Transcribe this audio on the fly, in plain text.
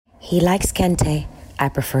He likes kente, I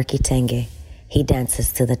prefer kitenge. He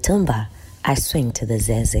dances to the tumba, I swing to the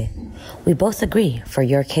zeze. We both agree, For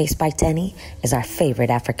Your Case by Tenny is our favorite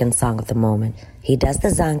African song of the moment. He does the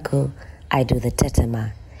zanku, I do the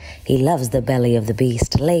tetema. He loves the belly of the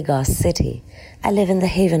beast, Lagos City. I live in the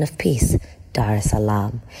haven of peace, Dar es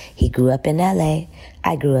Salaam. He grew up in LA,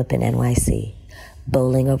 I grew up in NYC.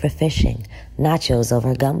 Bowling over fishing, nachos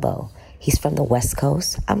over gumbo. He's from the West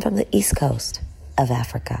Coast, I'm from the East Coast of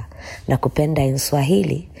Africa. Nakupenda in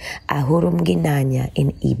Swahili, Ahuru Mginanya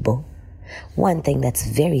in Igbo. One thing that's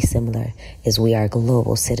very similar is we are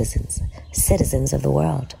global citizens, citizens of the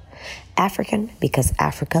world. African because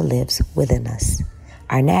Africa lives within us.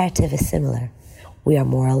 Our narrative is similar. We are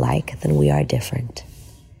more alike than we are different.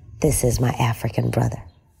 This is my African brother.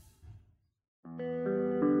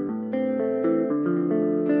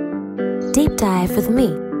 Deep Dive with me,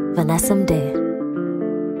 Vanessa Mdee.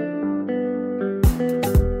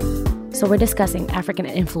 So we're discussing African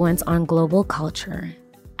influence on global culture.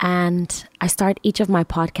 And I start each of my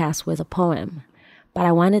podcasts with a poem. But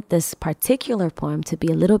I wanted this particular poem to be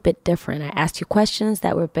a little bit different. I asked you questions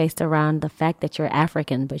that were based around the fact that you're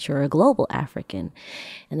African, but you're a global African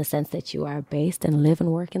in the sense that you are based and live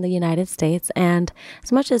and work in the United States. And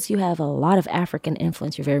as much as you have a lot of African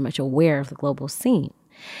influence, you're very much aware of the global scene.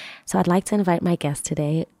 So I'd like to invite my guest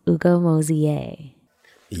today, Ugo Mosier.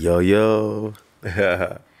 Yo, yo.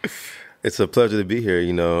 It's a pleasure to be here.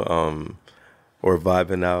 We're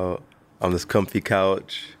vibing out on this comfy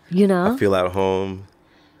couch. I feel at home.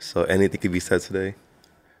 So anything could be said today.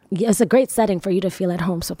 Yeah, it's a great setting for you to feel at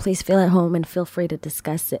home. So please feel at home and feel free to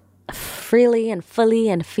discuss it freely and fully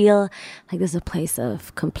and feel like this is a place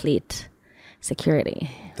of complete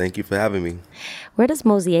security. Thank you for having me. Where does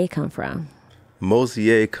Mosier come from?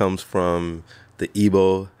 Mosier comes from the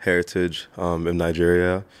Igbo heritage in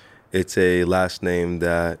Nigeria. It's a last name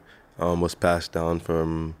that was passed down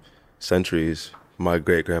from centuries. My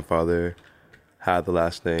great-grandfather had the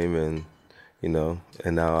last name and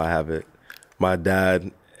now I have it. My dad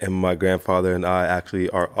and my grandfather and I actually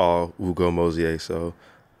are all Ugo Mosier, so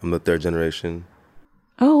I'm the third generation.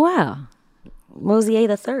 Oh, wow. Mosier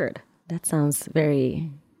the third. That sounds very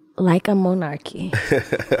like a monarchy.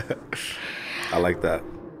 I like that.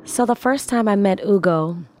 So the first time I met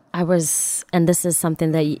Ugo, and this is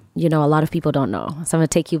something that, a lot of people don't know. So I'm going to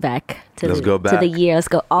take you back to the year. Let's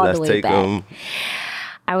go all the way back.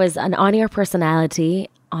 I was an on-air personality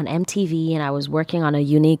on MTV, and I was working on a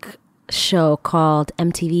unique show called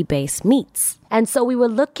MTV Base Meets. And so we were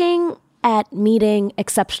looking at meeting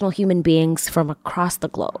exceptional human beings from across the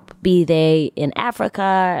globe, be they in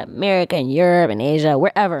Africa, America, and Europe, and Asia,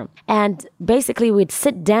 wherever. And basically, we'd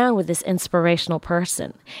sit down with this inspirational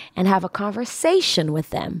person and have a conversation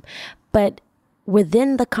with them. But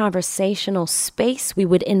within the conversational space, we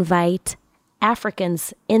would invite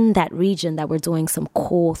Africans in that region that were doing some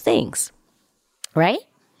cool things, right?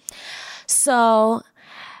 So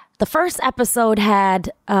the first episode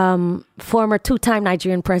had former two-time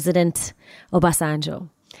Nigerian president Obasanjo.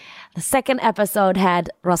 The second episode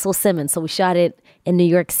had Russell Simmons, so we shot it in New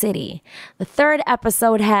York City. The third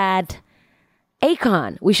episode had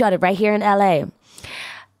Akon. We shot it right here in LA.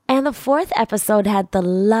 And the fourth episode had the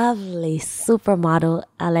lovely supermodel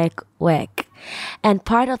Alek Wek. And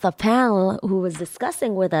part of the panel who was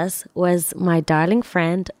discussing with us was my darling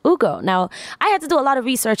friend, Ugo. Now, I had to do a lot of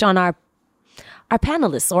research on our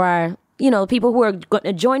panelists or our, people who are going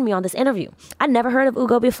to join me on this interview. I'd never heard of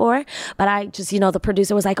Ugo before, but I just, the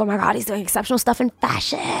producer was like, oh my God, he's doing exceptional stuff in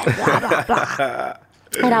fashion, blah, blah, blah.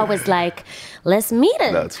 And I was like, let's meet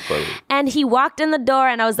him. That's funny. And he walked in the door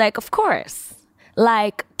and I was like, of course.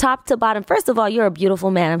 Like, top to bottom. First of all, you're a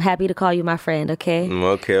beautiful man. I'm happy to call you my friend, okay?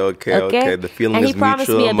 Okay. The feeling and is mutual. And he promised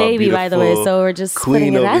me a baby, by the way, so we're just queen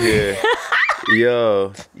putting it over out. here.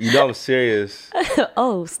 Yo, I'm serious.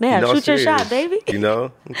 Oh, snap. Shoot your shot, baby.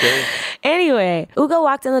 Okay. Anyway, Ugo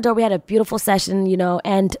walked in the door. We had a beautiful session,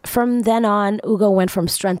 and from then on, Ugo went from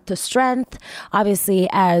strength to strength, obviously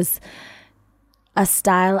as a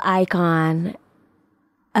style icon,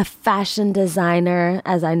 a fashion designer,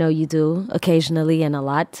 as I know you do occasionally and a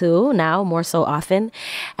lot too, now more so often,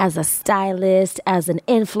 as a stylist, as an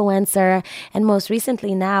influencer, and most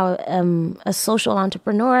recently now a social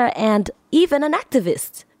entrepreneur and even an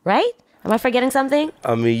activist, right? Am I forgetting something?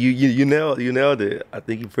 I mean, you nailed it. I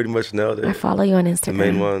think you pretty much nailed it. I follow you on Instagram. The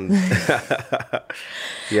main ones.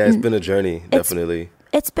 Yeah, it's been a journey, definitely.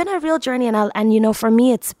 It's been a real journey, and for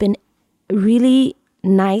me, it's been really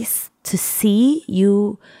nice to see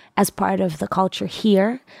you as part of the culture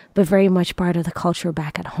here, but very much part of the culture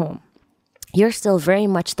back at home. you're still very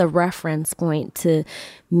much the reference point to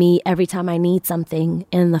me every time I need something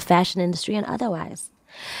in the fashion industry and otherwise.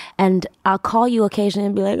 And I'll call you occasionally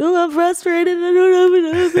and be like, oh, I'm frustrated. I don't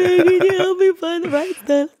have enough. Can you help me find the right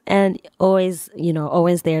stuff? And always,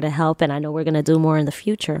 always there to help. And I know we're going to do more in the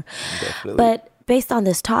future. Definitely. But based on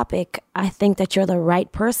this topic, I think that you're the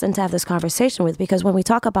right person to have this conversation with, because when we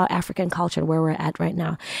talk about African culture, where we're at right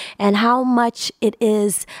now, and how much it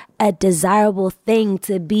is a desirable thing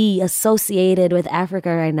to be associated with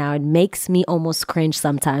Africa right now, it makes me almost cringe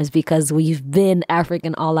sometimes, because we've been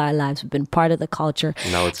African all our lives. We've been part of the culture.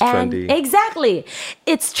 Now it's trendy. Exactly.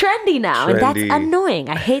 It's trendy now. And that's annoying.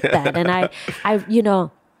 I hate that. And I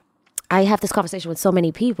have this conversation with so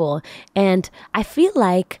many people, and I feel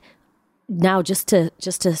like now, just to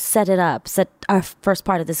set our first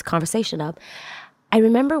part of this conversation up, I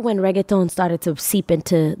remember when reggaeton started to seep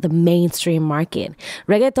into the mainstream market.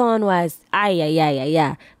 Reggaeton was,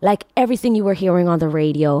 like everything you were hearing on the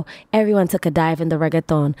radio. Everyone took a dive in the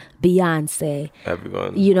reggaeton. Beyonce.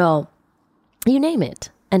 Everyone. You name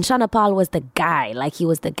it. And Sean Paul was the guy. Like, he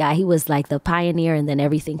was the guy. He was like the pioneer, and then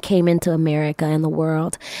everything came into America and the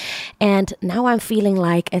world. And now I'm feeling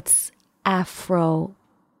like it's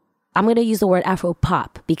I'm going to use the word Afro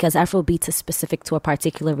pop, because Afro beats is specific to a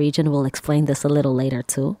particular region. We'll explain this a little later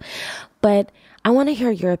too. But I want to hear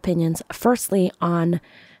your opinions, firstly, on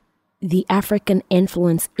the African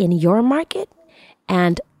influence in your market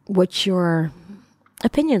and what your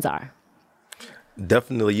opinions are.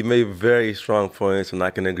 Definitely. You made very strong points, and I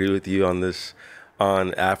can agree with you on this,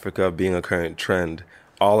 on Africa being a current trend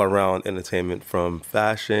all around entertainment, from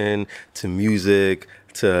fashion to music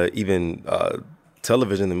to even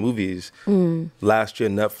television and movies. Last year,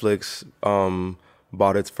 Netflix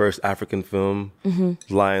bought its first African film,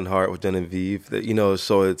 Lionheart with Genevieve.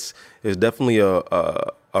 So it's definitely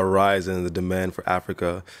a rise in the demand for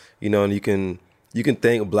Africa. And you can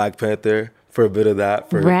thank Black Panther for a bit of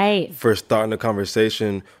that, for starting the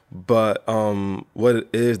conversation. But what it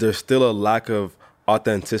is, there's still a lack of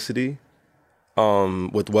authenticity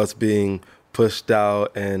with what's being pushed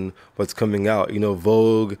out and what's coming out.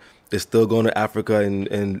 Vogue is still going to Africa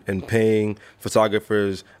and paying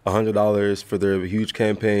photographers $100 for their huge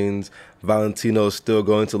campaigns. Valentino's still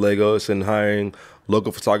going to Lagos and hiring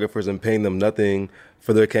local photographers and paying them nothing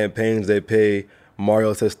for their campaigns. They pay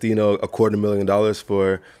Mario Testino $250,000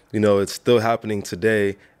 for. It's still happening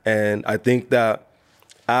today. And I think that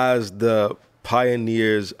as the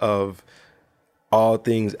pioneers of all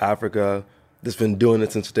things Africa, that's been doing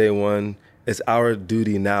it since day one, it's our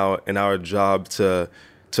duty now and our job to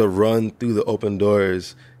run through the open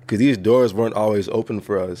doors, because these doors weren't always open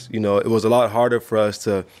for us. It was a lot harder for us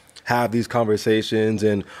to have these conversations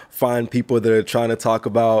and find people that are trying to talk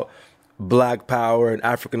about Black power and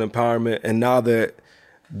African empowerment. And now that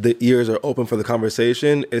the ears are open for the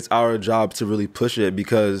conversation, it's our job to really push it,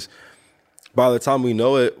 because by the time we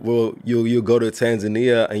know it, you'll go to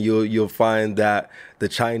Tanzania and you'll find that the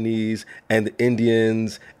Chinese and the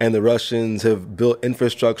Indians and the Russians have built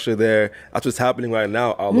infrastructure there. That's what's happening right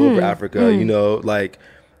now all over Africa.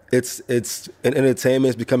 It's in entertainment,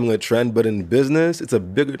 it's becoming a trend, but in business, it's a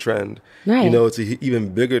bigger trend. Right. It's an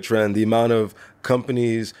even bigger trend. The amount of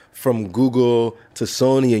companies from Google to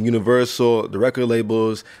Sony and Universal, the record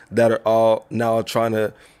labels, that are all now trying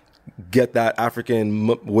to get that African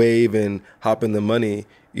wave and hop in the money.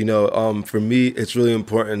 For me, it's really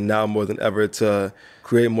important now more than ever to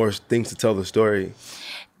create more things to tell the story.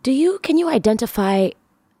 Can you identify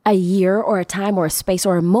a year or a time or a space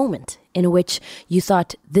or a moment in which you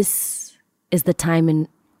thought this is the time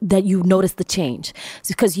that you noticed the change?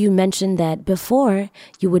 Because you mentioned that before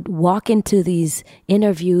you would walk into these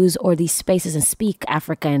interviews or these spaces and speak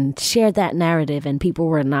Africa and share that narrative, and people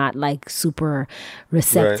were not like super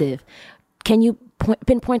receptive. Right. Can you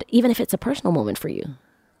pinpoint, even if it's a personal moment for you?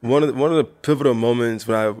 One of the pivotal moments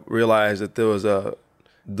when I realized that there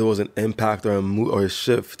was an impact or a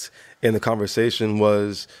shift in the conversation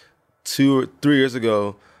was 2 or 3 years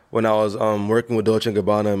ago, when I was working with Dolce &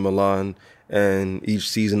 Gabbana in Milan. And each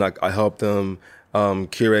season, I help them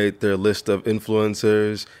curate their list of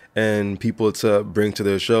influencers and people to bring to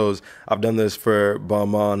their shows. I've done this for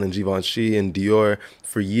Balmain and Givenchy and Dior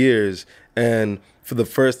for years. And for the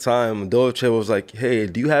first time, Dolce was like, hey,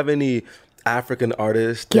 do you have any African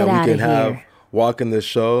artists that we can have walk in this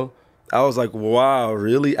show? I was like, wow,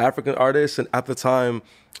 really? African artists? And at the time,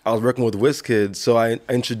 I was working with WizKid. So I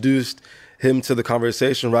introduced him to the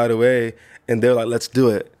conversation right away. And they were like, let's do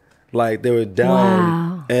it. Like, they were down.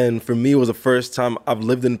 Wow. And for me, it was the first time. I've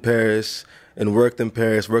lived in Paris and worked in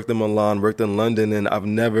Paris, worked in Milan, worked in London, and I've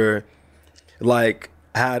never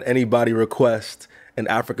had anybody request an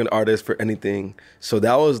African artist for anything. So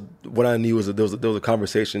that was what I knew was that there was a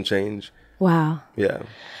conversation change. Wow. Yeah.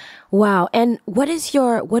 Wow. And what is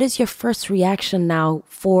your first reaction now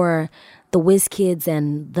for the WizKids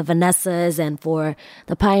and the Vanessas and for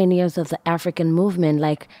the pioneers of the African movement?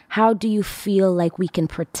 Like, how do you feel like we can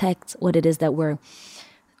protect what it is that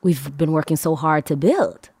we've been working so hard to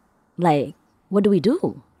build? Like, what do we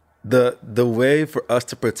do? The way for us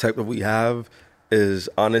to protect what we have is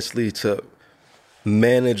honestly to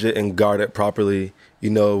manage it and guard it properly.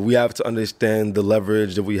 You know, we have to understand the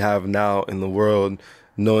leverage that we have now in the world,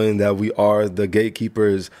 knowing that we are the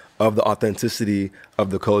gatekeepers of the authenticity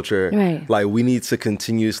of the culture. Right. Like, we need to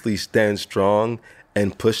continuously stand strong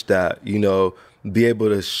and push that, you know, be able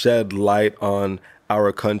to shed light on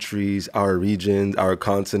our countries, our regions, our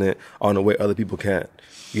continent on a way other people can't,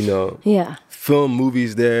 you know. Yeah. Film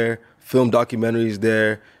movies there, film documentaries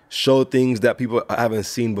there, show things that people haven't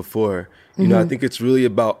seen before. You know, I think it's really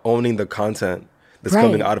about owning the content that's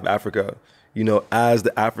coming out of Africa. You know, as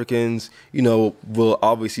the Africans, you know, will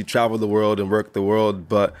obviously travel the world and work the world.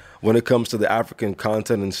 But when it comes to the African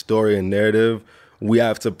content and story and narrative, we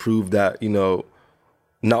have to prove that, you know,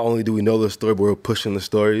 not only do we know the story, but we're pushing the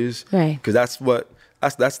stories. Right. Because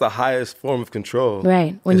that's the highest form of control.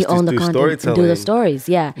 Right. When you own the content and do the stories.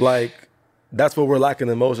 Yeah. Like, that's what we're lacking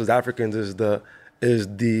the most as Africans is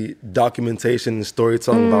the documentation and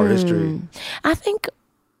storytelling of our history. I think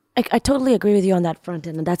I totally agree with you on that front,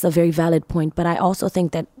 and that's a very valid point. But I also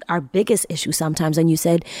think that our biggest issue sometimes, and you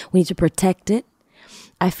said we need to protect it,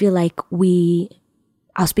 I feel like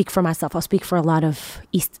I'll speak for myself, I'll speak for a lot of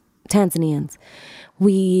East Tanzanians.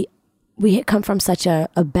 We come from such a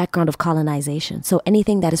background of colonization. So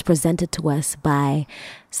anything that is presented to us by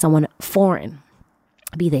someone foreign,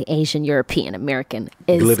 be they Asian, European, American,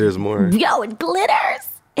 glitters more. Yo, it glitters.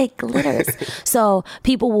 It glitters. So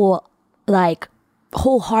people will like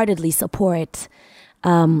wholeheartedly support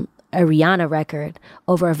a Rihanna record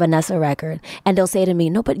over a Vanessa record, and they'll say to me,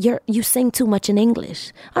 "No, but you sing too much in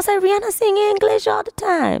English." I say, "Rihanna sing English all the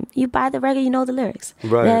time. You buy the record, you know the lyrics." Right.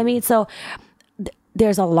 You know what I mean? So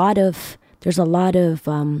there's a lot of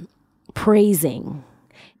praising.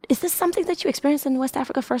 Is this something that you experienced in West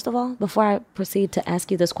Africa, first of all, before I proceed to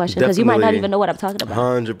ask you this question? Because you might not even know what I'm talking about.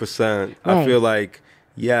 100%. Right. I feel like,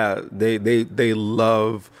 yeah, they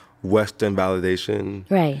love Western validation.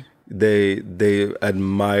 Right. They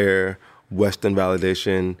admire Western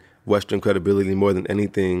validation, Western credibility more than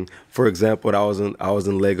anything. For example, I was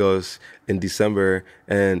in Lagos in December,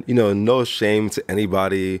 and, you know, no shame to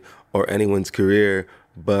anybody or anyone's career,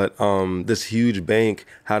 but this huge bank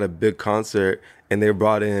had a big concert, and they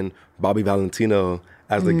brought in Bobby Valentino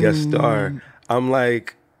as the guest star. I'm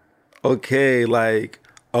like, okay, like,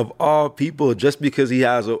 of all people, just because he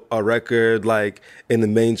has a record like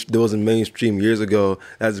there was a mainstream years ago,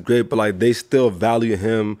 that's great, but like they still value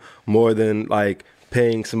him more than like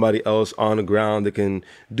paying somebody else on the ground that can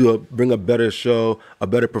bring a better show, a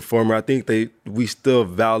better performer. I think we still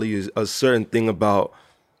value a certain thing about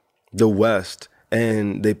the West,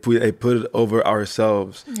 and they put it over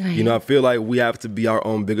ourselves. Right. You know, I feel like we have to be our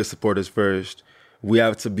own biggest supporters first. We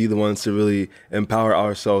have to be the ones to really empower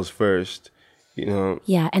ourselves first. You know.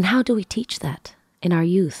 Yeah, and how do we teach that in our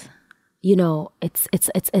youth? You know, it's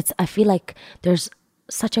I feel like there's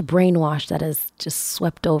such a brainwash that has just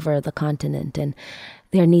swept over the continent, and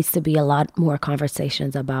there needs to be a lot more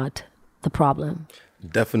conversations about the problem.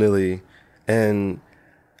 Definitely. And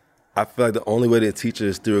I feel like the only way to teach it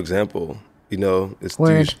is through example. You know, it's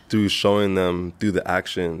through showing them through the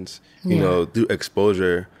actions, you know, through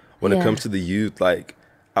exposure. When it comes to the youth, like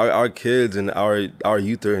our kids and our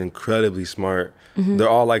youth are incredibly smart. Mm-hmm. They're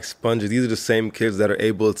all like sponges. These are the same kids that are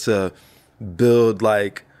able to build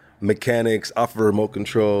like mechanics off of a remote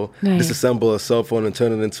control, disassemble a cell phone and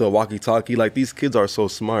turn it into a walkie-talkie. Like, these kids are so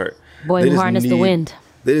smart. Boy, who harness the wind.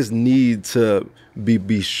 They just need to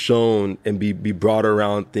be shown and be brought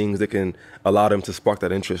around things that can allow them to spark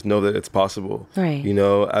that interest, know that it's possible. Right. You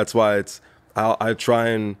know, that's why I try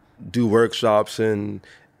and do workshops in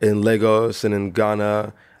Lagos and in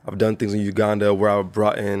Ghana. I've done things in Uganda where I've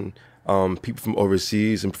brought in people from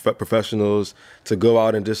overseas and professionals to go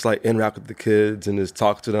out and just like interact with the kids and just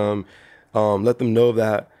talk to them, let them know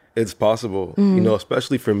that it's possible. You know,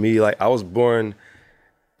 especially for me, like I was born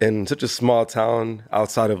in such a small town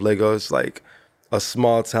outside of Lagos, like a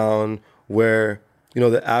small town where, you know,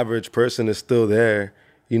 the average person is still there,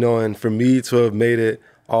 you know, and for me to have made it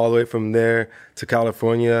all the way from there to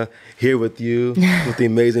California, here with you, with the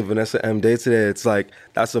amazing Vanessa M. Day today, it's like,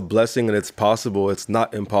 that's a blessing and it's possible. It's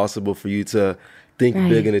not impossible for you to think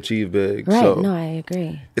big and achieve big. Right. So no, I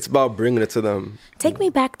agree. It's about bringing it to them. Take me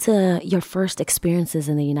back to your first experiences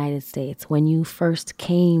in the United States when you first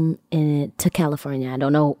came to California. I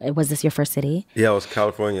don't know, was this your first city? Yeah, it was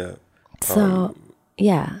California. So,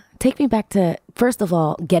 take me back to, first of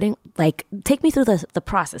all, take me through the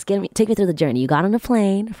process. Take me through the journey. You got on a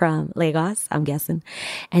plane from Lagos, I'm guessing,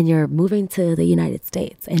 and you're moving to the United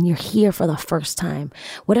States, and you're here for the first time.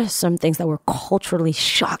 What are some things that were culturally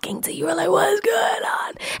shocking to you? You were like, what's going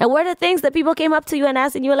on? And what are the things that people came up to you and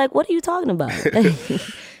asked, and you were like, what are you talking about?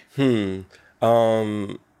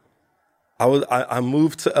 I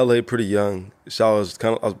moved to LA pretty young, so I was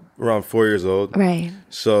around 4 years old. Right.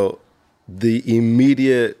 So the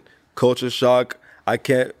immediate culture shock, I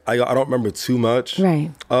don't remember too much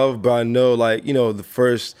of, but I know, like, you know, the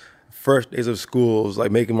first days of schools, like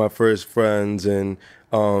making my first friends and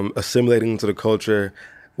assimilating into the culture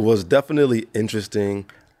was definitely interesting.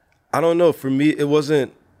 I don't know, for me, I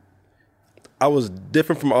was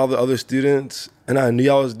different from all the other students, and I knew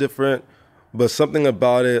I was different, but something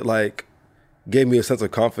about it, like, gave me a sense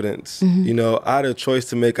of confidence. Mm-hmm. You know, I had a choice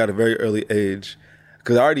to make at a very early age,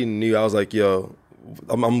 because I already knew, I was like, yo,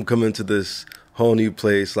 I'm coming to this whole new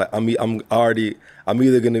place. Like, I'm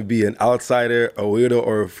either gonna be an outsider, a weirdo,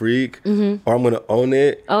 or a freak, or I'm gonna own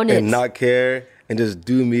it and not care and just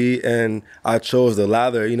do me. And I chose the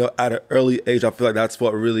latter. You know, at an early age, I feel like that's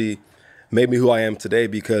what really made me who I am today,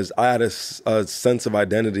 because I had a sense of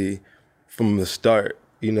identity from the start.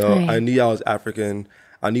 You know, I knew I was African.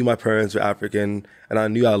 I knew my parents were African, and I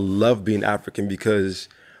knew I loved being African because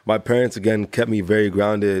my parents, again, kept me very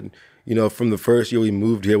grounded. You know, from the first year we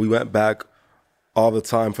moved here, we went back all the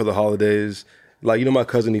time for the holidays. Like, you know, my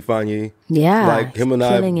cousin Ifanyi. Yeah. Like, him and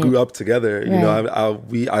I grew up together. Right. You know,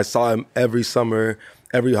 I saw him every summer,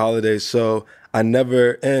 every holiday. So I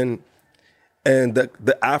never, and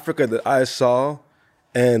the Africa that I saw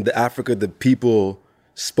and the Africa that people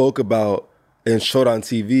spoke about and showed on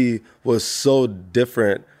TV was so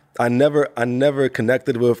different. I never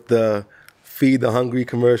connected with the feed the hungry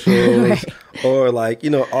commercials or, like,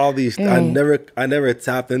 you know, all these. I never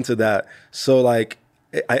tapped into that. So, like,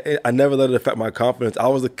 I never let it affect my confidence. I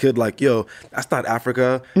was a kid like, yo, that's not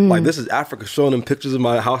Africa. Like, this is Africa. Showing them pictures of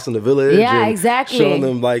my house in the village. Yeah, exactly. Showing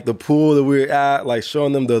them, like, the pool that we were at, like,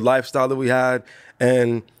 showing them the lifestyle that we had.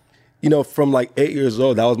 And, you know, from like 8 years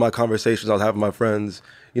old, that was my conversations I was having with my friends,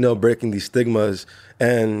 you know, breaking these stigmas.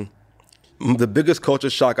 And the biggest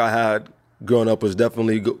culture shock I had growing up was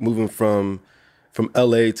definitely moving from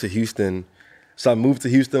LA to Houston. So I moved to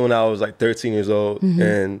Houston when I was like 13 years old.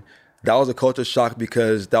 And that was a culture shock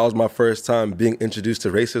because that was my first time being introduced to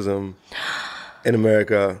racism in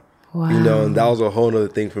America. Wow. You know, and that was a whole other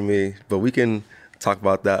thing for me. But we can talk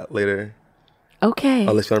about that later. Okay.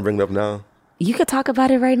 Unless you want to bring it up now. You could talk about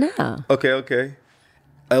it right now. Okay.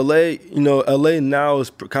 LA now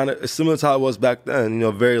is kind of similar to how it was back then, you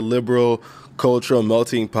know, very liberal, cultural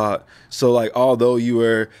melting pot. So, like, although you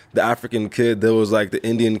were the African kid, there was like the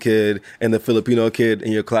Indian kid and the Filipino kid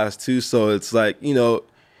in your class too. So it's like, you know,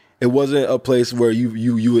 it wasn't a place where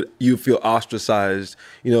you feel ostracized.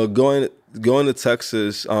 You know, going to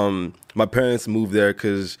Texas, my parents moved there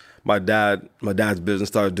because my dad's business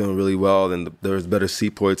started doing really well, and there was better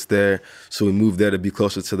seaports there. So we moved there to be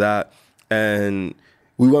closer to that. And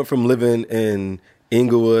we went from living in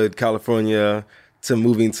Inglewood, California, to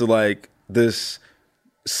moving to like this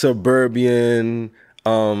suburban,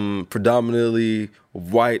 predominantly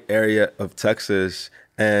white area of Texas.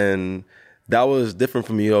 And that was different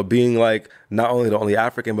from me, you know, being like not only the only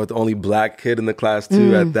African, but the only black kid in the class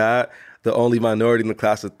too at that, the only minority in the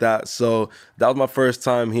class at that. So that was my first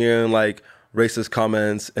time hearing like racist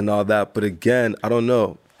comments and all that. But again, I don't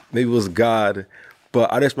know, maybe it was God,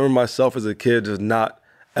 but I just remember myself as a kid just not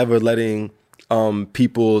ever letting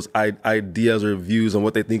people's ideas or views on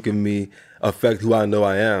what they think of me affect who I know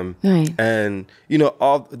I am. Right. And, you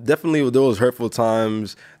know, definitely there was hurtful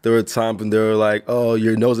times. There were times when they were like, oh,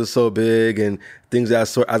 your nose is so big and things that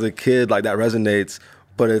sort as a kid, like that resonates.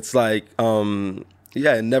 But it's like, I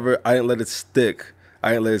didn't let it stick.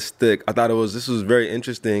 I thought this was very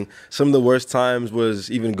interesting. Some of the worst times was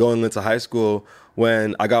even going into high school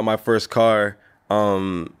when I got my first car.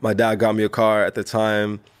 My dad got me a car at the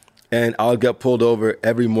time, and I would get pulled over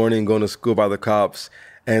every morning going to school by the cops.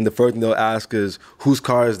 And the first thing they'll ask is, whose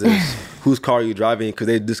car is this? Whose car are you driving? Because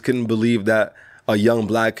they just couldn't believe that a young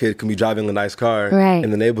black kid can be driving a nice car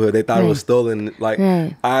in the neighborhood. They thought it was stolen. Like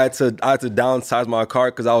I had to downsize my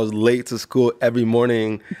car because I was late to school every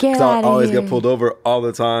morning because I would always get pulled over all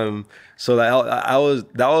the time. So that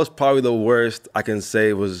was probably the worst I can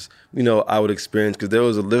say was, you know, I would experience, because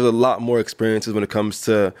there's a lot more experiences when it comes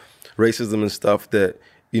to racism and stuff that,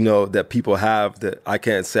 you know, that people have that I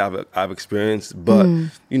can't say I've experienced. But,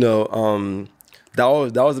 you know, that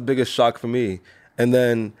was the biggest shock for me. And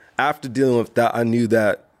then after dealing with that, I knew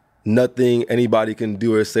that nothing anybody can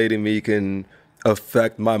do or say to me can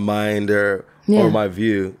affect my mind or my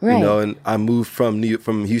view, you know. And I moved from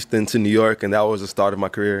Houston to New York, and that was the start of my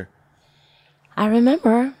career. I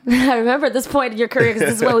remember this point in your career, because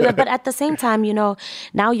this is what we. But at the same time, you know,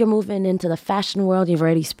 now you're moving into the fashion world. You've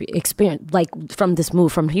already experienced, like, from this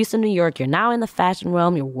move from Houston to New York. You're now in the fashion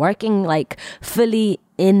realm. You're working like fully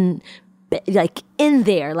in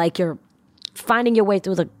there, like you're finding your way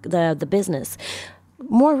through the business.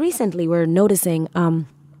 More recently, we're noticing a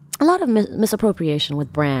lot of misappropriation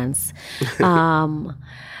with brands.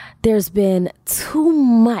 There's been too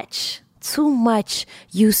much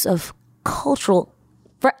use of cultural.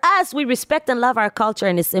 For us, we respect and love our culture,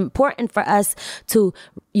 and it's important for us to,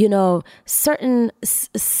 you know, certain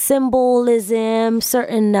symbolism,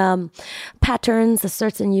 certain patterns, a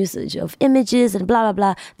certain usage of images, and blah, blah,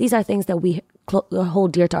 blah. These are things that we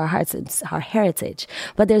hold dear to our hearts. It's our heritage.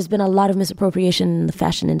 But there's been a lot of misappropriation in the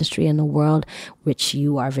fashion industry in the world, which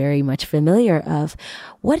you are very much familiar of.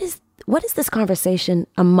 What is this conversation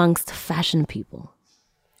amongst fashion people?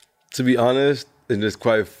 To be honest, and just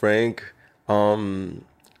quite frank,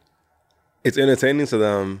 it's entertaining to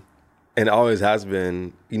them, and it always has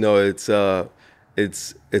been. You know, it's a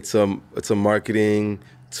marketing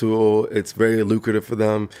tool. It's very lucrative for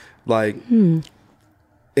them. Like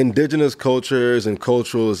indigenous cultures and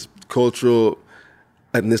cultural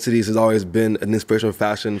ethnicities has always been an inspiration of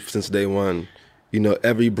fashion since day one. You know,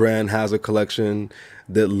 every brand has a collection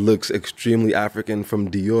that looks extremely African,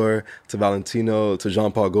 from Dior to Valentino to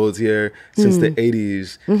Jean Paul Gaultier since the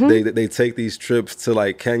 80s. They take these trips to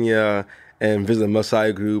like Kenya and visit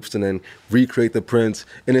Maasai groups and then recreate the prints.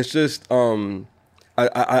 And it's just,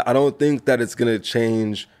 I don't think that it's gonna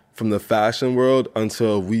change from the fashion world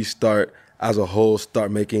until we start, as a whole,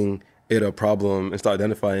 start making it a problem and start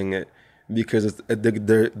identifying it, because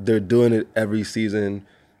they're doing it every season.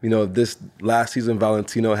 You know, this last season,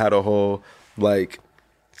 Valentino had a whole like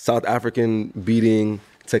South African beading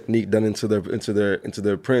technique done into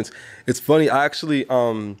their prints. It's funny, I actually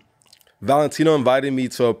Valentino invited me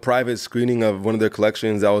to a private screening of one of their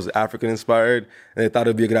collections that was African inspired, and they thought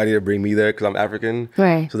it'd be a good idea to bring me there because I'm African.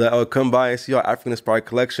 Right. So that I would come by and see our African inspired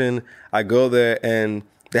collection. I go there and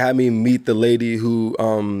they had me meet the lady who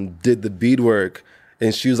did the beadwork,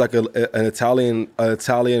 and she was like an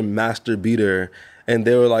Italian master beader. And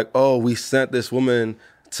they were like, "Oh, we sent this woman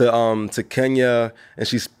to Kenya, and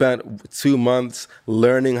she spent 2 months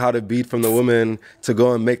learning how to bead from the woman to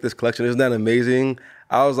go and make this collection. Isn't that amazing?"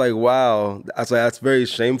 I was like, "Wow." I was like, "That's very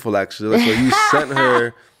shameful, actually." So you sent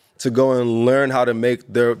her to go and learn how to make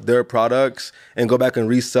their products and go back and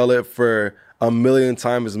resell it for $1 million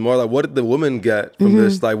times more. Like, what did the woman get from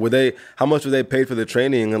this? Like, how much were they paid for the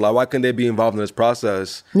training? And like, why couldn't they be involved in this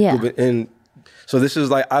process? Yeah. And so this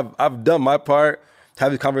is like, I've done my part,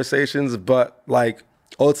 have these conversations, but like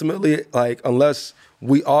ultimately, like, unless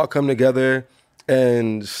we all come together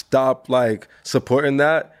and stop like supporting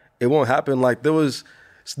that, it won't happen. Like, there was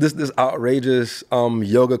this outrageous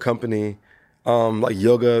yoga company, like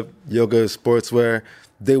yoga sportswear.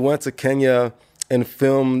 They went to Kenya and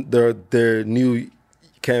filmed their new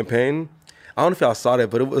campaign. I don't know if y'all saw that,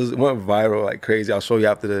 but it went viral like crazy. I'll show you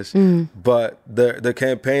after this. But the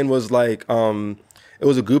campaign was like, it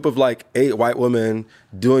was a group of like 8 white women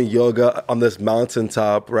doing yoga on this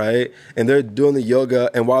mountaintop, right? And they're doing the yoga,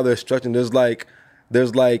 and while they're stretching, there's like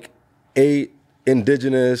 8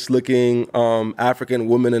 indigenous looking African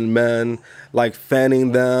women and men like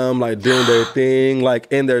fanning them, like doing their thing,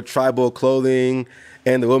 like in their tribal clothing.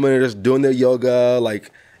 And the women are just doing their yoga, like,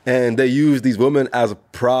 and they use these women as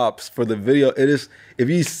props for the video. It is, if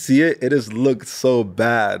you see it, it just looks so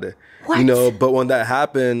bad, you know. But when that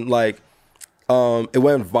happened, like, it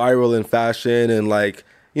went viral in fashion, and like,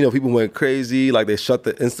 you know, people went crazy. Like, they shut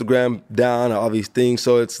the Instagram down and all these things.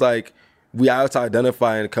 So it's like, we have to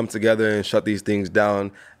identify and come together and shut these things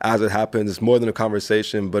down as it happens. It's more than a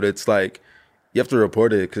conversation, but it's like, you have to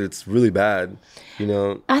report it because it's really bad, you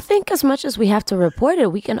know? I think as much as we have to report it,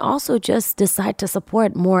 we can also just decide to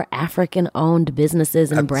support more African-owned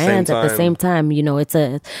businesses and brands at the same time. You know, it's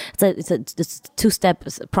a 2-step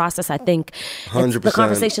process, I think. 100%. The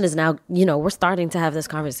conversation is now, you know, we're starting to have this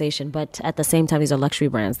conversation, but at the same time, these are luxury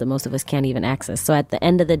brands that most of us can't even access. So at the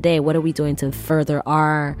end of the day, what are we doing to further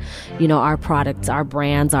our, you know, our products, our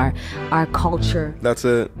brands, our culture? That's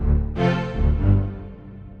it.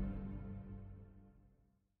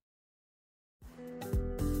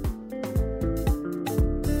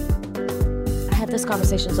 have this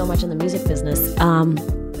conversation so much in the music business.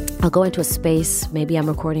 I'll go into a space, maybe I'm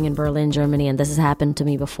recording in Berlin, Germany, and this has happened to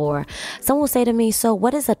me before. Someone will say to me, so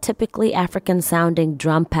what is a typically African sounding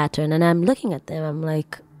drum pattern? And I'm looking at them, I'm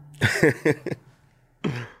like, I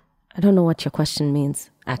don't know what your question means,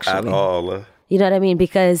 actually. At all. You know what I mean?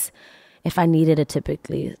 Because if I needed a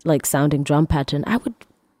typically like sounding drum pattern, I would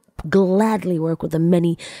gladly work with the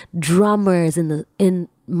many drummers in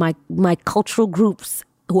my cultural groups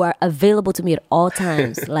who are available to me at all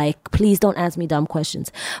times. Like, please don't ask me dumb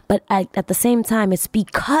questions. But at the same time, it's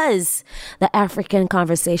because the African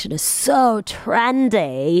conversation is so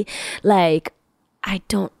trendy. Like, I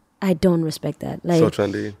don't respect that. Like, so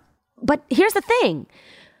trendy. But here's the thing.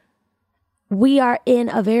 We are in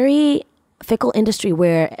a very fickle industry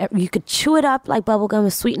where you could chew it up like bubblegum,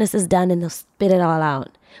 the sweetness is done, and they'll spit it all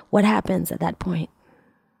out. What happens at that point?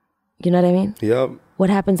 You know what I mean? Yep. What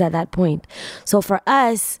happens at that point? So for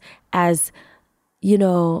us as, you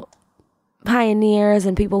know, pioneers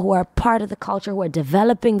and people who are part of the culture, who are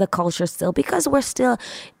developing the culture still, because we're still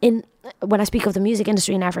when I speak of the music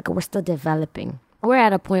industry in Africa, we're still developing. We're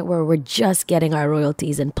at a point where we're just getting our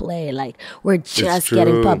royalties in play. Like, we're just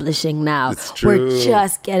getting publishing now. We're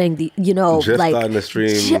just getting the, you know, just like, starting to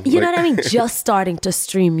stream. You know what I mean? Just starting to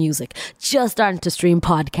stream music, just starting to stream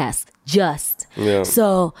podcasts, Yeah.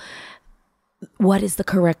 So what is the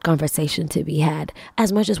correct conversation to be had?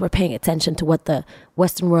 As much as we're paying attention to what the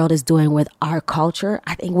Western world is doing with our culture,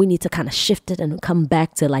 I think we need to kind of shift it and come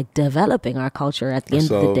back to like developing our culture at the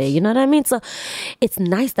end of the day. You know what I mean? So it's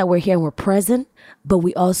nice that we're here and we're present, but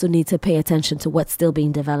we also need to pay attention to what's still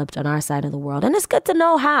being developed on our side of the world. And it's good to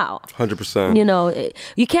know how. 100%. You know,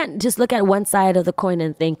 you can't just look at one side of the coin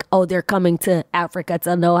and think, oh, they're coming to Africa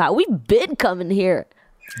to know how. We've been coming here.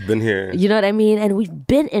 Been here. You know what I mean? And we've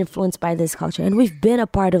been influenced by this culture, and we've been a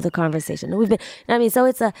part of the conversation. And we've been, you know what I mean? So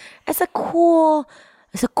it's a cool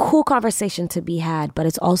conversation to be had, but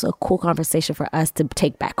it's also a cool conversation for us to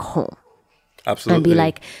take back home. Absolutely. And be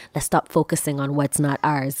like, let's stop focusing on what's not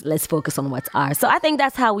ours. Let's focus on what's ours. So I think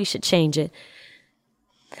that's how we should change it.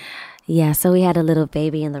 Yeah, so we had a little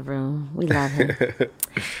baby in the room. We love him.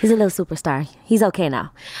 He's a little superstar. He's okay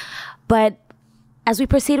now. But as we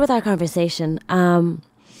proceed with our conversation,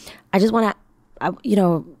 I just want to, you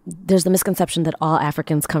know, there's the misconception that all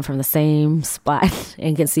Africans come from the same spot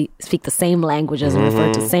and can speak the same languages and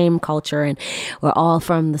refer to the same culture, and we're all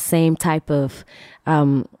from the same type of,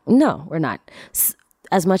 no, we're not.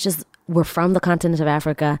 As much as we're from the continent of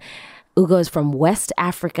Africa, Ugo is from West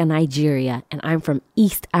Africa, Nigeria, and I'm from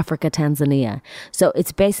East Africa, Tanzania. So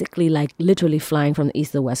it's basically like literally flying from the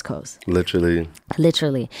east to the west coast. Literally.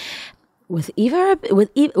 With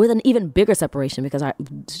an even bigger separation, because our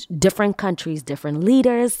different countries, different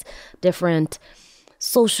leaders, different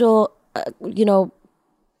social, you know,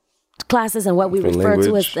 classes, and what we refer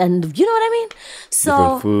to as, and you know what I mean?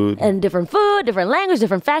 So, different food, different language,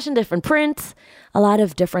 different fashion, different prints, a lot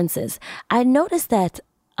of differences. I noticed that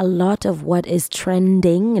a lot of what is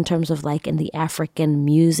trending in terms of like in the African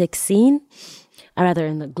music scene, or rather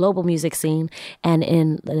in the global music scene and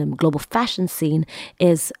in the global fashion scene,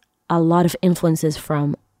 is a lot of influences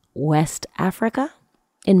from West Africa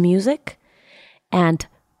in music and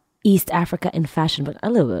East Africa in fashion, but a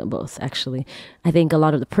little bit of both, actually. I think a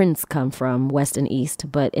lot of the prints come from West and East,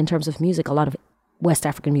 but in terms of music, a lot of West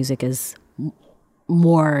African music is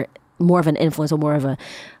more of an influence, or more of a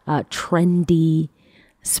trendy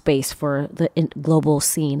space for the global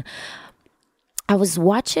scene. I was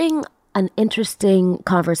watching an interesting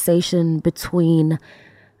conversation between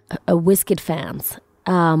Wizkid fans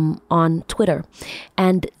on Twitter,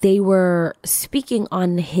 and they were speaking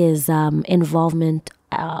on his involvement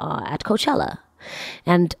at Coachella.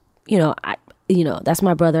 And that's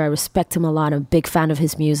my brother. I respect him a lot. I'm a big fan of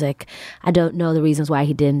his music. I don't know the reasons why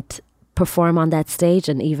he didn't perform on that stage,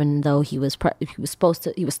 and even though he was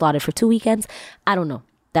slotted for 2 weekends, I don't know.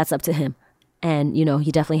 That's up to him. And, you know,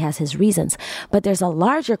 he definitely has his reasons. But there's a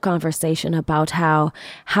larger conversation about how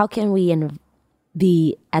can we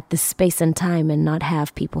be at this space and time and not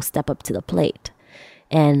have people step up to the plate?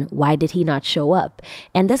 And why did he not show up?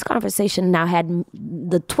 And this conversation now had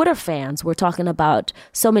the Twitter fans were talking about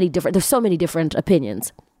there's so many different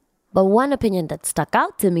opinions. But one opinion that stuck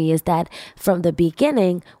out to me is that from the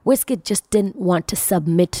beginning, Wizkid just didn't want to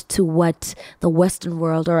submit to what the Western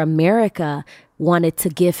world or America wanted to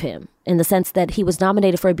give him, in the sense that he was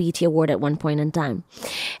nominated for a BET Award at one point in time.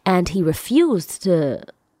 And he refused to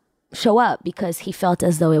show up because he felt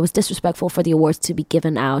as though it was disrespectful for the awards to be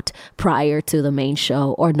given out prior to the main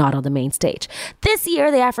show or not on the main stage. This year,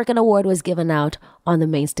 the African Award was given out on the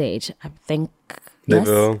main stage. I think, yes,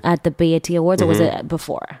 at the BET Awards, or was it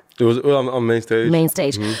before? It was on main stage. Main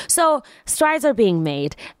stage. Mm-hmm. So strides are being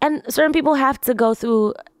made, and certain people have to go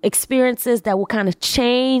through experiences that will kind of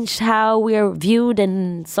change how we're viewed,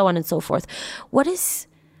 and so on and so forth. What is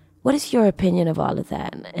your opinion of all of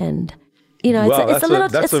that? And wow,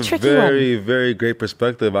 it's a tricky one. Very, very great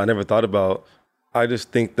perspective. I never thought about. I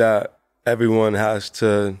just think that everyone has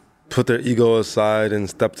to put their ego aside and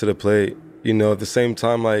step to the plate. At the same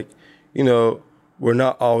time, we're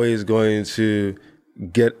not always going to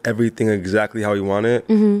get everything exactly how we want it.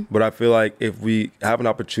 Mm-hmm. But I feel like if we have an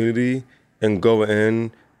opportunity and go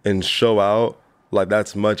in and show out,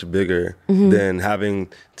 that's much bigger than having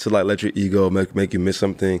to let your ego make you miss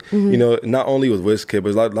something. Mm-hmm. Not only with WizKid,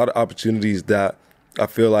 but there's a lot of opportunities that I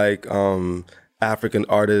feel like African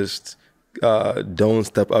artists don't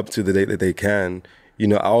step up to the day that they can.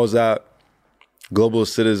 I was at Global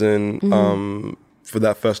Citizen for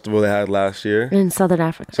that festival they had last year. In South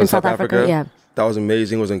Africa, yeah. That was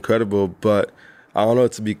amazing. It was incredible. But I don't know,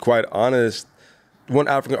 to be quite honest, one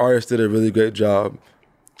African artist did a really great job.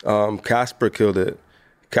 Casper killed it.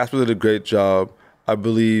 Casper did a great job. I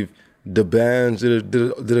believe the bands did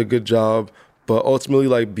a good job. But ultimately,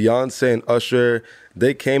 Beyonce and Usher,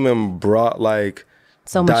 they came and brought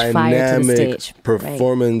so much fire to the stage.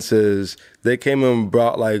 Performances. Right. They came and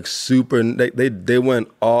brought super. They went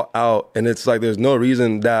all out, and it's there's no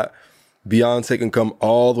reason that Beyonce can come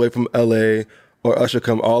all the way from LA or Usher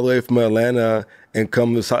come all the way from Atlanta and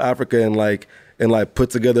come to South Africa and put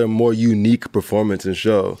together a more unique performance and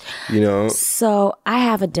show. So I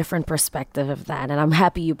have a different perspective of that, and I'm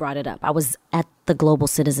happy you brought it up. I was at the Global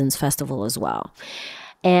Citizens Festival as well,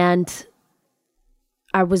 and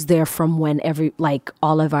I was there from when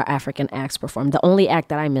all of our African acts performed. The only act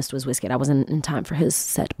that I missed was WizKid. I wasn't in time for his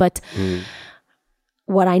set. But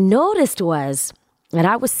what I noticed was, and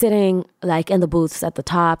I was sitting in the booths at the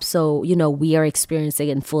top, so, we are experiencing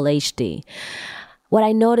in full HD. What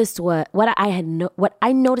I noticed was, what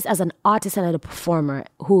I noticed as an artist and as a performer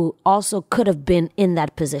who also could have been in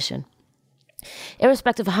that position,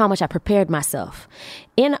 irrespective of how much I prepared myself,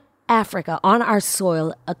 in Africa, on our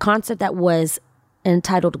soil, a concert that was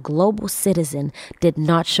entitled Global Citizen did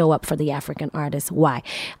not show up for the African artists. Why?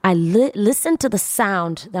 I listened to the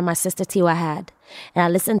sound that my sister Tiwa had, and I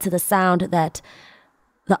listened to the sound that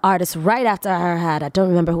the artist right after her had. I don't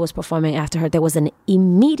remember who was performing after her. There was an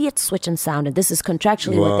immediate switch in sound, and this is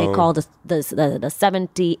contractually what they call the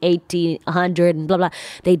 70, 80, 100, and blah, blah.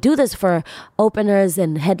 They do this for openers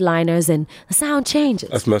and headliners, and the sound changes.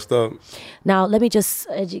 That's messed up. Now, let me just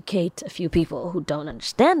educate a few people who don't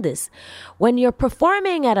understand this. When you're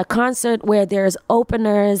performing at a concert where there's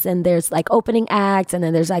openers and there's opening acts, and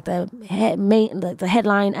then there's the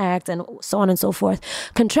headline act and so on and so forth,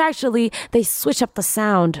 contractually, they switch up the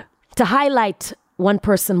sound to highlight one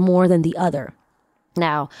person more than the other.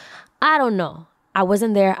 Now, I don't know. I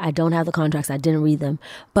wasn't there. I don't have the contracts. I didn't read them.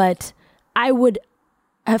 But I would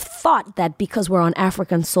have thought that because we're on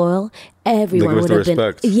African soil, everyone would have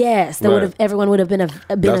been. Yes, everyone would have been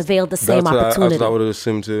availed the same opportunity. That's what I would have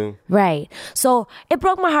assumed too. Right. So it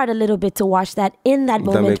broke my heart a little bit to watch that in that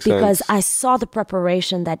moment, because I saw the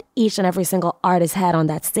preparation that each and every single artist had on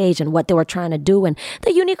that stage and what they were trying to do and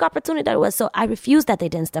the unique opportunity that it was. So I refused that they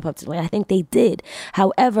didn't step up to it. I think they did.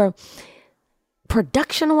 However,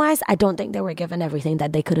 production-wise, I don't think they were given everything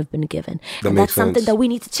that they could have been given. And that's something that we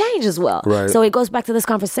need to change as well. Right. So it goes back to this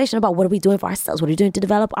conversation about what are we doing for ourselves? What are we doing to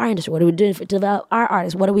develop our industry? What are we doing to develop our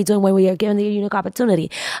artists? What are we doing when we are given the unique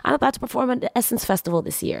opportunity? I'm about to perform at the Essence Festival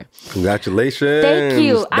this year. Congratulations. Thank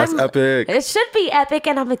you. That's epic. It should be epic,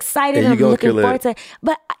 and I'm excited. And I'm looking forward to it.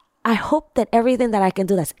 But I hope that everything that I can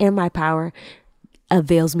do that's in my power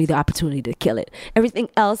avails me the opportunity to kill it. Everything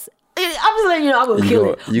else, I'm just letting you know I'm going to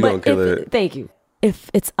kill it. You're going to kill it. Thank you.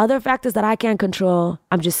 If it's other factors that I can't control,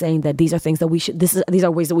 I'm just saying that these are things that these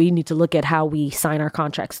are ways that we need to look at how we sign our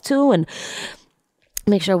contracts too, and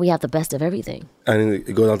make sure we have the best of everything. And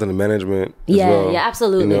it goes down to the management as well. Yeah,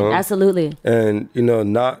 absolutely. Absolutely. And,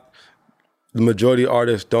 not the majority of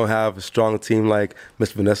artists don't have a strong team like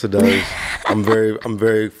Miss Vanessa does. I'm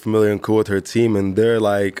very familiar and cool with her team, and they're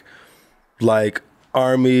like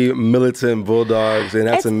Army militant bulldogs, and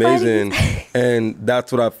that's amazing. And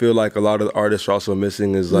that's what I feel like a lot of the artists are also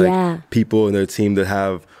missing is people in their team that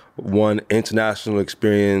have one international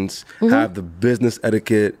experience, have the business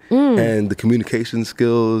etiquette and the communication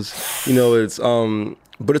skills. It's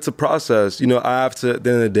but it's a process. I have to, at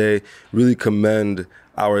the end of the day, really commend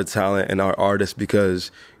our talent and our artists,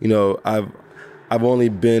 because I've only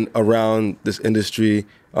been around this industry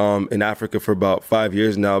in Africa for about 5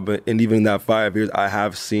 years now, and even in that 5 years, I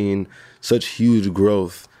have seen such huge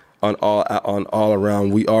growth on all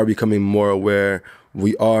around. We are becoming more aware.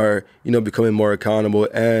 we are, becoming more accountable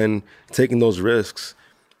and taking those risks,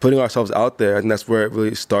 putting ourselves out there. I think that's where it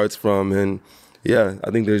really starts from. And yeah,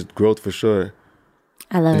 I think there's growth for sure.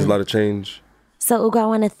 I love it. There's a lot of change. So, Ugo, I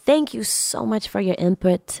want to thank you so much for your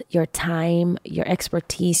input, your time, your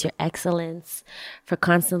expertise, your excellence, for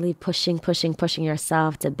constantly pushing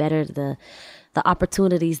yourself to better the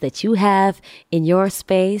opportunities that you have in your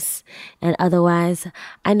space and otherwise.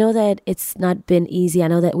 I know that it's not been easy. I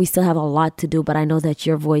know that we still have a lot to do, but I know that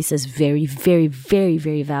your voice is very, very, very,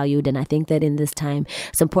 very valued. And I think that in this time,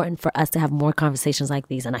 it's important for us to have more conversations like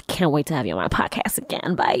these. And I can't wait to have you on my podcast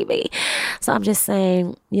again, baby. So I'm just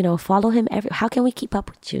saying, follow him. How can we keep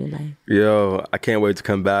up with you? Yo, I can't wait to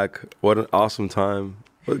come back. What an awesome time.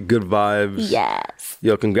 Good vibes. Yes.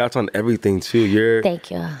 Yo, congrats on everything too.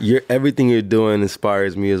 Thank you. Everything you're doing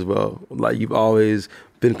inspires me as well. Like, you've always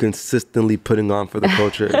been consistently putting on for the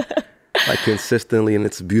culture. Consistently, and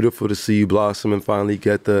it's beautiful to see you blossom and finally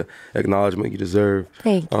get the acknowledgement you deserve.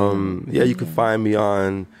 Thank you. Yeah, you can find me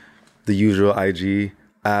on the usual IG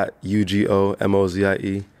at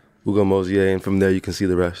UGOMOZIE, Ugo Mozier, and from there you can see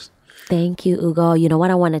the rest. Thank you, Ugo. You know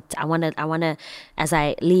what I want to, as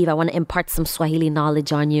I leave, I want to impart some Swahili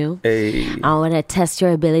knowledge on you. Hey. I want to test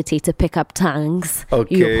your ability to pick up tongues.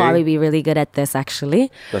 Okay. You'll probably be really good at this,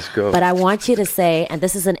 actually. Let's go. But I want you to say, and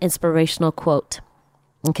this is an inspirational quote,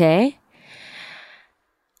 okay?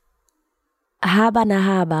 Haba na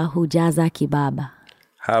haba hujaza kibaba.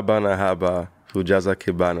 Haba na haba hujaza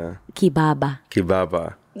kibana.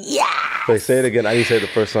 Kibaba. Yeah. Wait, say it again. I need to say it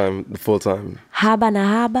the full time. Haba na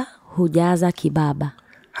haba hujaza kibaba.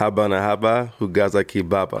 Haba na haba hujaza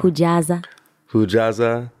kibaba. Hujaza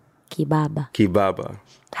kibaba.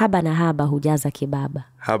 Haba na haba hujaza kibaba.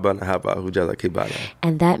 Haba na haba hujaza kibaba.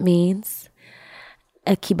 And that means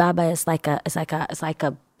a kibaba is like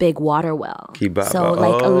a big water well. Kibaba. So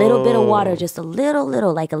a little bit of water, just a little,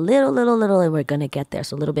 like a little, and we're gonna get there.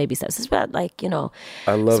 So little baby steps. It's about I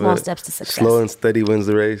love small it. Steps to success. Slow and steady wins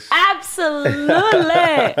the race. Absolutely.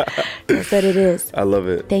 That's what it is. I love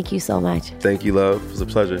it. Thank you so much. Thank you, love. It was a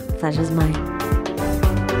pleasure. Pleasure's mine.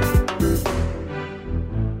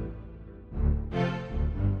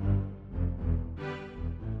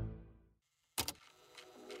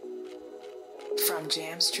 From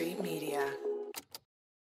Jam Street Media.